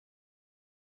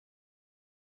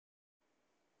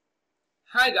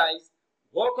Hi guys,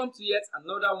 welcome to yet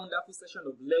another wonderful session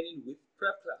of learning with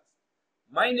Prepclass.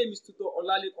 My name is Tutor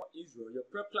Olaleko Israel, your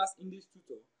Prepclass English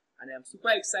tutor, and I am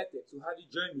super excited to have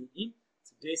you join me in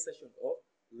today's session of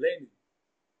learning.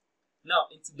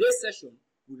 Now, in today's session,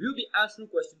 we will be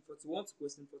answering question 41 to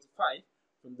question 45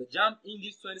 from the Jamb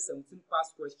English 2017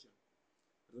 past question.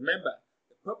 Remember,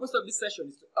 the purpose of this session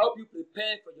is to help you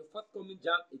prepare for your forthcoming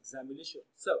Jamb examination.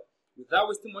 So, without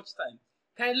wasting much time,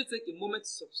 kindly take a moment to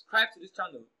subscribe to this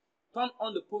channel, turn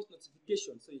on the post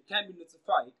notification so you can be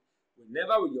notified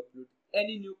whenever we upload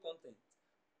any new content.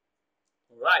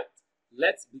 Alright,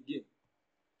 let's begin.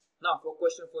 Now for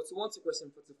question 41 to question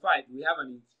 45, we have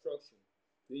an instruction.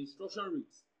 The instruction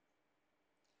reads,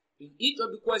 in each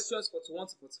of the questions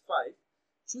 41 to 45,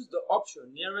 choose the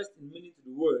option nearest in meaning to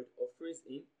the word or phrase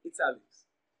in italics.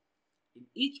 In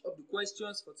each of the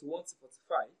questions 41 to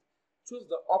 45, choose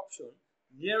the option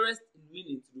nearest in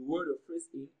meaning to the word or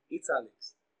phrase in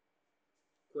italics.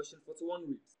 Question 41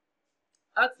 reads,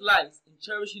 art lies in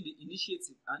cherishing the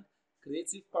initiative and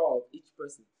creative power of each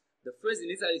person. The phrase in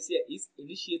italics here is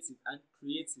initiative and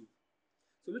creative.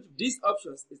 So which of these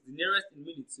options is the nearest in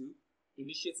meaning to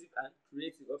initiative and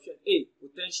creative? Option A,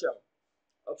 potential.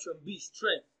 Option B,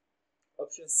 strength.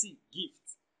 Option C,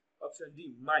 gift. Option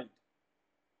D, mind.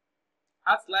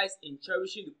 Art lies in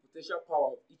cherishing the potential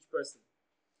power of each person.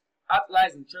 Art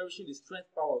lies in cherishing the strength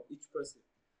power of each person.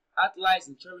 Art lies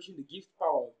in cherishing the gift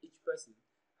power of each person.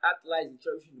 Art lies in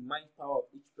cherishing the mind power of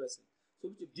each person.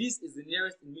 So which of these is the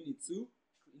nearest in meaning to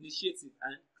initiative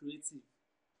and creative?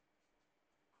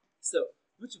 So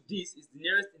which of these is the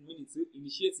nearest in meaning to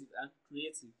initiative and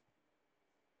creative?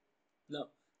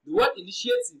 Now, the word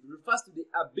initiative refers to the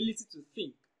ability to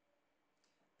think.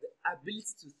 The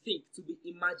ability to think, to be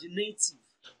imaginative.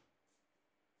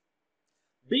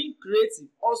 Being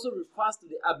creative also refers to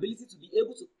the ability to be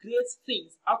able to create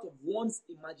things out of one's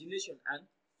imagination and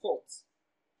thoughts.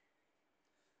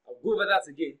 I'll go over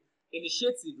that again.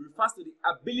 Initiative refers to the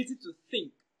ability to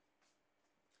think,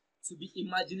 to be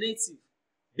imaginative.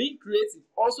 Being creative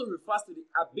also refers to the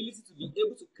ability to be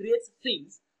able to create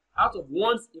things out of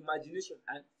one's imagination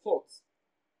and thoughts.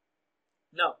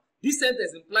 Now, this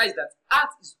sentence implies that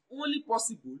art is only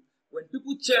possible when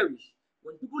people cherish,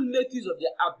 when people make use of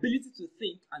their ability to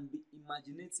think and be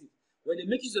imaginative, when they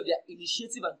make use of their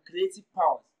initiative and creative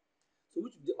powers. So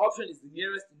which of the option is the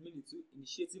nearest in meaning to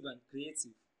initiative and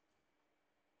creative?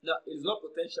 Now, it is not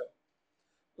potential.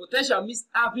 Potential means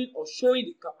having or showing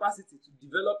the capacity to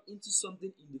develop into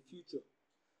something in the future,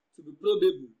 to be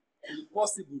probable, to be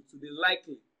possible, to be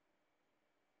likely.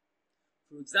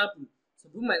 For example, some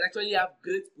people might actually have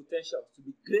great potential to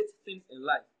be great things in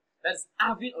life. That is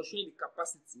having or showing the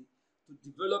capacity to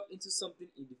develop into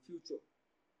something in the future.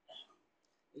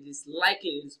 It is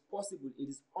likely, it is possible, it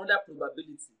is under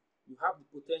probability. You have the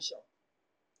potential.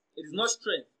 It is not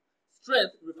strength.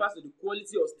 Strength refers to the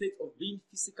quality or state of being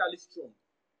physically strong.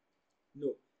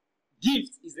 No.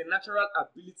 Gift is a natural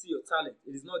ability or talent.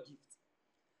 It is not gift.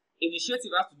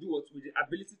 Initiative has to do with the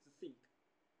ability to think.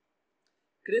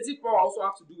 Creative power also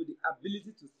has to do with the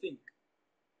ability to think.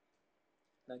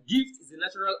 Now, gift is a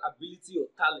natural ability or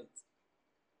talent.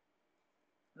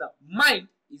 Now, mind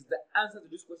is the answer to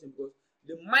this question because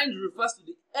the mind refers to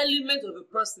the element of a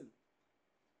person.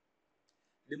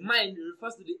 The mind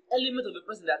refers to the element of a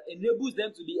person that enables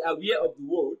them to be aware of the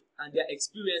world and their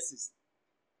experiences.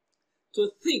 To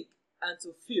think and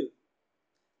to feel.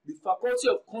 The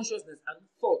faculty of consciousness and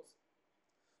thought.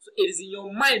 So it is in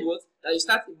your mind what that you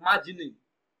start imagining.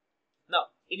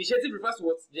 Now, initiative refers to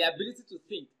what? The ability to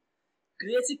think.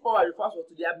 Creative power refers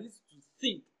to the ability to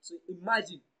think, to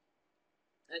imagine.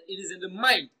 And it is in the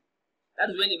mind. That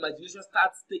is when imagination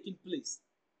starts taking place.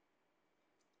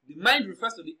 The mind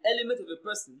refers to the element of a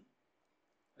person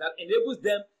that enables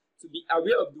them to be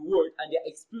aware of the world and their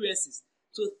experiences,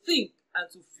 to think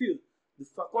and to feel. The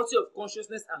faculty of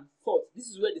consciousness and thought. This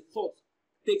is where the thought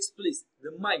takes place,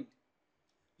 the mind.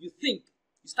 You think,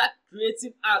 you start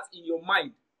creating art in your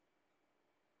mind.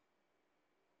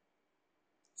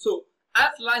 So,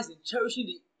 art lies in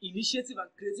cherishing the initiative and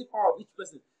creative power of each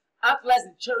person. Art lies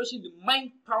in cherishing the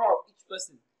mind power of each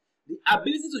person. The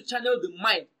ability to channel the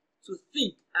mind to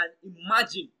think and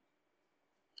imagine.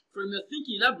 From your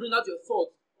thinking, you now bring out your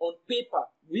thoughts on paper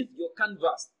with your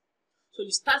canvas. So you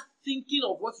start thinking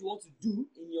of what you want to do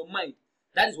in your mind.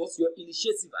 That is what's your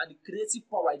initiative and the creative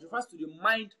power. It refers to the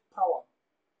mind power.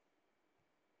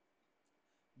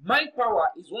 Mind power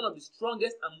is one of the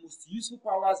strongest and most useful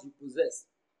powers you possess.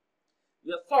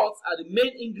 Your thoughts are the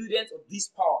main ingredient of this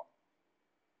power.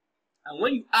 And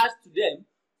when you add to them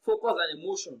focus and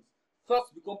emotions, thoughts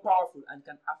become powerful and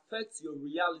can affect your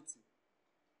reality.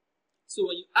 So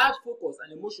when you add focus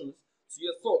and emotions to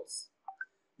your thoughts,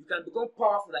 you can become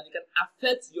powerful and you can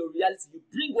affect your reality. You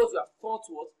bring what you have thought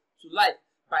to life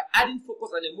by adding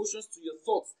focus and emotions to your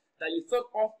thoughts that you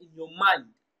thought of in your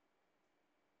mind.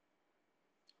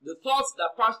 The thoughts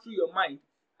that pass through your mind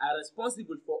are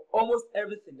responsible for almost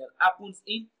everything that happens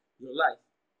in your life.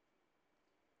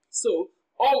 So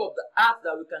all of the art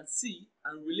that we can see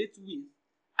and relate with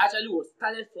actually was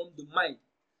started from the mind.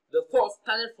 The thought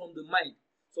started from the mind.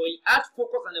 So when you add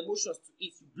focus and emotions to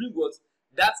it, you bring what?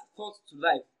 That thought to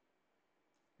life.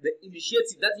 The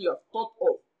initiative that you have thought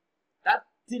of, that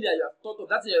thing that you have thought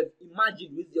of, that thing you have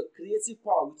imagined with your creative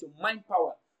power, with your mind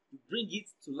power, you bring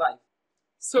it to life.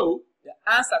 So the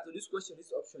answer to this question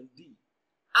is option D.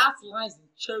 Art lies in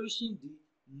cherishing the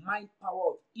mind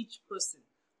power of each person.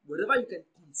 Whatever you can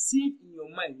conceive in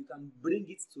your mind, you can bring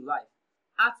it to life.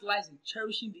 Art lies in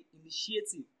cherishing the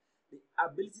initiative, the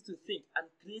ability to think, and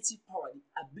creative power, the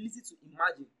ability to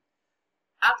imagine.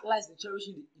 Art lies in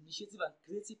cherishing the initiative and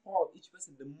creative power of each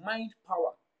person, the mind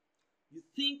power. You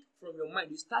think from your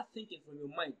mind, you start thinking from your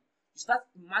mind, you start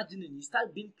imagining, you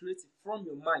start being creative from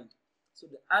your mind. So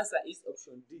the answer is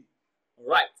option D.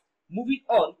 Alright, moving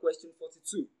on, question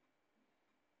 42.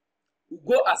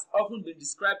 Ugo has often been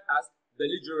described as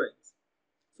belligerent.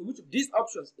 So which of these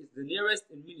options is the nearest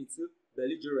in meaning to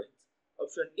belligerent?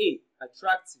 Option A,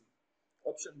 attractive.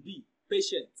 Option B,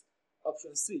 patient.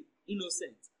 Option C,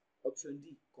 innocent. Option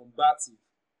D, combative.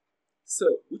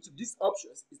 So which of these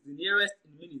options is the nearest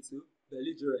in meaning to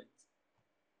belligerent?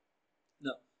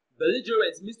 Now,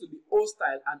 belligerent means to be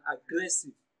hostile and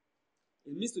aggressive.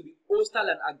 It means to be hostile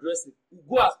and aggressive.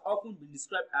 Ugo has often been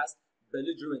described as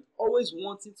belligerent, always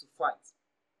wanting to fight.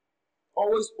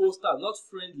 Always hostile, not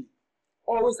friendly.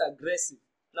 Always aggressive.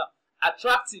 Now,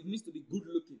 attractive means to be good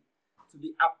looking, to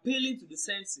be appealing to the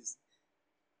senses.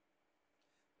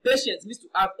 Patient means to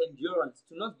have endurance,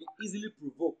 to not be easily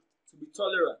provoked, to be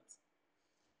tolerant.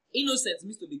 Innocent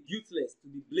means to be guiltless, to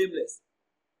be blameless.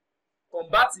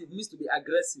 Combative means to be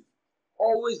aggressive,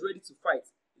 always ready to fight.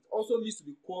 It also means to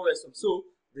be quarrelsome. So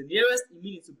the nearest in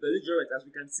meaning to belligerent, as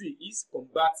we can see, is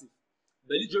combative.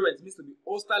 Belligerent means to be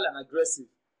hostile and aggressive.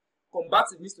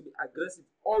 Combative means to be aggressive,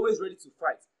 always ready to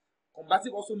fight.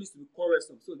 Combative also means to be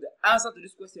quarrelsome. So the answer to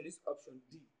this question is option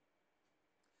D.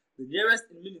 The nearest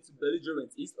in meaning to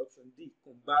belligerent is option D,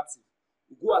 combative.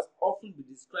 Ugo has often been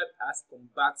described as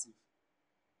combative.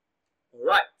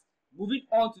 Alright, moving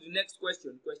on to the next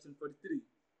question, question 43.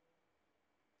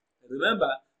 Remember,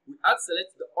 we had to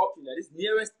select the option that is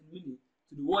nearest in meaning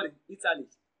to the word in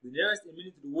italics, the nearest in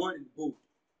meaning to the word in bold.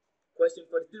 Question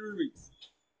 43 reads,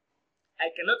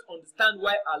 I cannot understand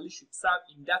why Ali should serve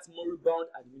in that moribund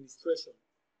administration.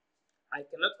 I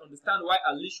cannot understand why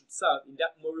Ali should serve in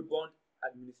that moribund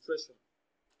administration.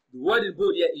 The word in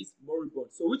bold here is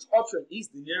moribund. So which option is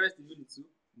the nearest in meaning to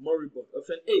moribund?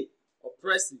 Option A,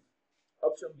 oppressive.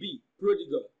 Option B,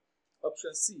 prodigal.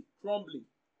 Option C, crumbling.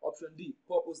 Option D,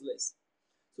 purposeless.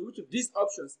 So which of these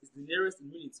options is the nearest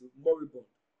in meaning to moribund?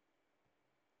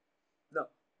 Now,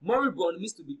 moribund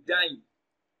means to be dying,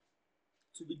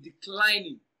 to be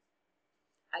declining.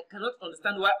 I cannot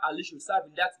understand why Ali should serve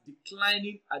in that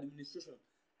declining administration.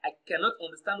 I cannot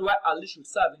understand why Ali should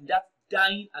serve in that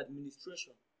dying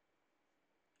administration.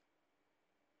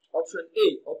 Option A,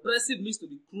 oppressive means to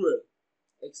be cruel,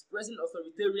 expressing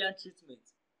authoritarian treatment.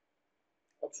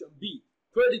 Option B,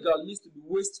 prodigal means to be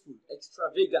wasteful,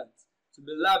 extravagant, to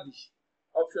be lavish.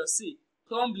 Option C,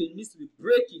 crumbling means to be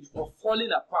breaking or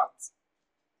falling apart.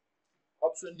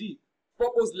 Option D,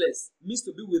 purposeless means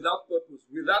to be without purpose,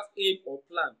 without aim or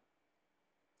plan.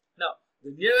 Now,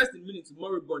 the nearest in meaning to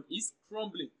moribund is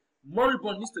crumbling.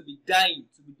 Moribund means to be dying,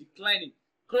 to be declining.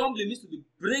 Crumbling means to be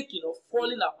breaking or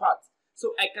falling apart.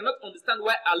 So I cannot understand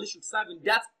why Ali should serve in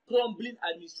that crumbling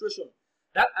administration.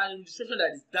 That administration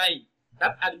that is dying.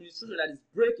 That administration that is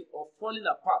breaking or falling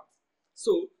apart.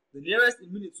 So the nearest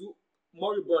in meaning to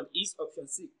moribund is option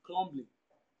C, crumbling.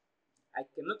 I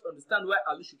cannot understand why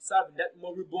Ali should serve in that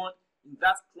moribund, in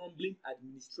that crumbling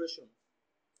administration.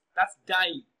 That's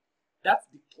dying. That's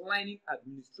declining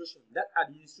administration. That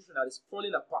administration that is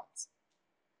falling apart.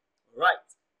 Alright.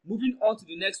 Moving on to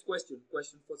the next question,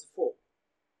 question 44.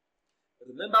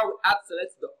 Remember, we had to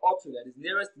select the option that is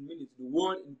nearest in meaning to the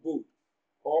word in bold,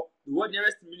 or the word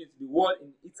nearest in meaning to the word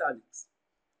in italics.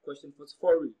 Question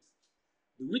 44 reads,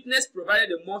 the witness provided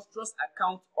a monstrous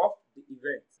account of the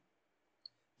event.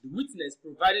 The witness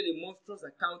provided a monstrous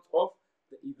account of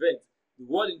the event. The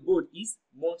word in bold is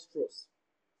monstrous.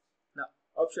 Now,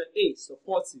 option A,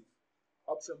 supportive.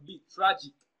 Option B,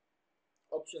 tragic.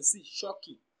 Option C,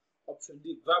 shocking. Option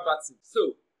D, verbatim.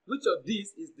 So, which of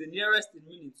these is the nearest in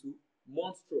meaning to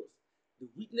monstrous? The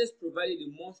witness provided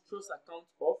a monstrous account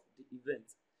of the event.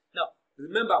 Now,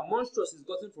 remember, monstrous is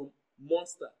gotten from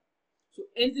monster. So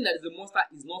anything that is a monster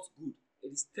is not good.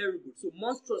 It is terrible. So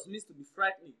monstrous means to be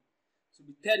frightening, to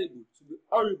be terrible, to be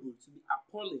horrible, to be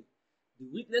appalling. The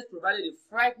witness provided a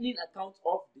frightening account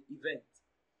of the event.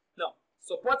 Now,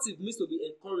 supportive means to be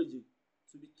encouraging,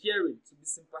 to be caring, to be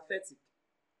sympathetic.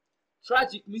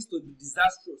 Tragic means to be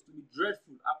disastrous, to be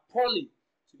dreadful, appalling,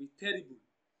 to be terrible.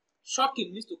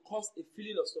 Shocking means to cause a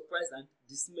feeling of surprise and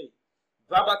dismay.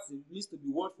 Verbatim means to be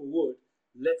word for word,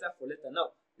 letter for letter.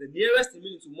 Now, the nearest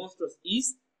meaning to monstrous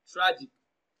is tragic.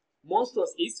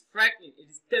 Monstrous is frightening, it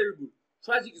is terrible.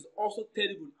 Tragic is also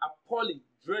terrible, appalling,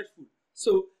 dreadful.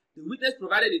 So, the witness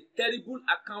provided a terrible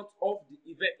account of the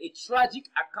event, a tragic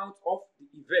account of the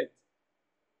event.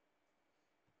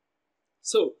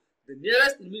 So, the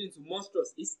nearest meaning to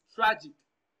monstrous is tragic.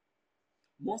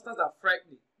 Monsters are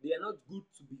frightening. They are not good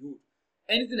to behold.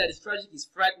 Anything that is tragic is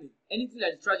frightening. Anything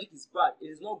that is tragic is bad.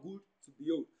 It is not good to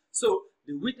behold. So,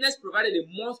 the witness provided a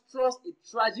monstrous, a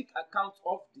tragic account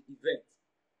of the event.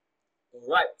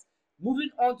 Alright.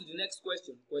 Moving on to the next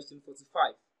question, question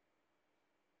 45.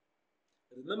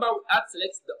 Remember, we had to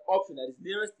select the option that is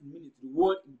nearest in meaning to the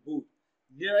word in bold,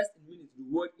 nearest in meaning to the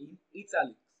word in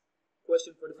italics.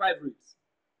 Question 45 reads,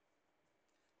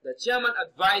 the chairman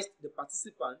advised the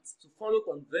participants to follow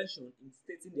convention in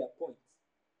stating their points.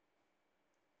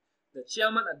 The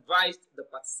chairman advised the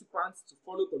participants to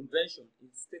follow convention in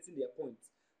stating their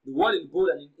points. The word in bold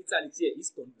and in italics here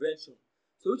is convention.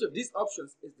 So which of these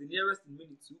options is the nearest in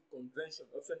meaning to convention?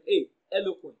 Option A,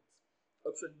 eloquent.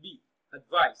 Option B,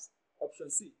 advice. Option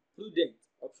C, prudent.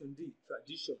 Option D,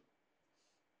 tradition.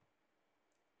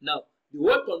 Now, the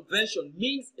word convention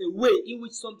means a way in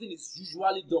which something is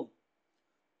usually done.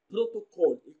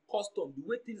 Protocol, a custom, the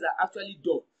way things are actually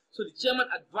done. So the chairman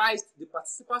advised the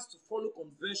participants to follow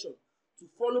convention, to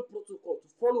follow protocol, to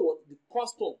follow what the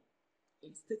custom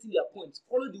in stating their points.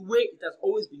 Follow the way it has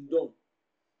always been done.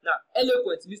 Now,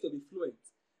 eloquent means to be fluent,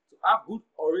 to have good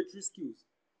oratory skills.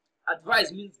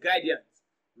 Advice means guidance,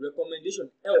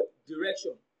 recommendation, help,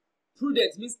 direction.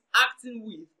 Prudence means acting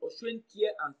with or showing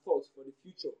care and thought for the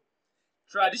future.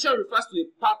 Tradition refers to a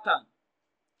pattern,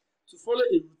 to follow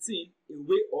a routine, a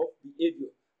way of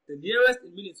behavior. The nearest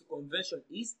in meaning to convention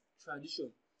is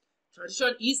tradition.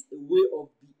 Tradition is a way of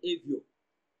behavior.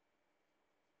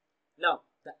 Now,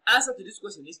 the answer to this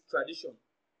question is tradition.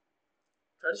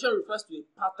 Tradition refers to a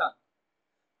pattern,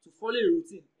 to follow a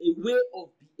routine, a way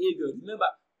of behavior. Remember,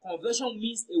 convention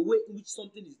means a way in which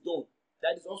something is done.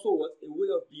 That is also what? A way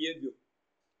of behavior.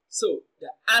 So, the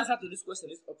answer to this question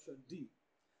is option D.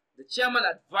 The chairman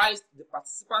advised the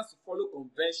participants to follow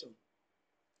convention,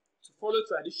 to follow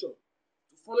tradition,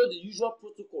 to follow the usual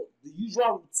protocol, the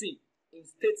usual routine in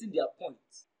stating their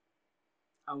points.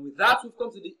 And with that, we've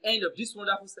come to the end of this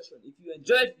wonderful session. If you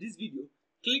enjoyed this video,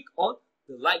 click on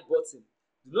the like button.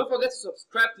 Do not forget to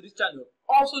subscribe to this channel.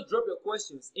 Also, drop your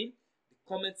questions in the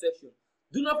comment section.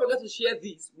 Do not forget to share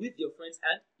this with your friends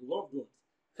and loved ones.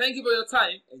 Thank you for your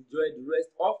time. Enjoy the rest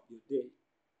of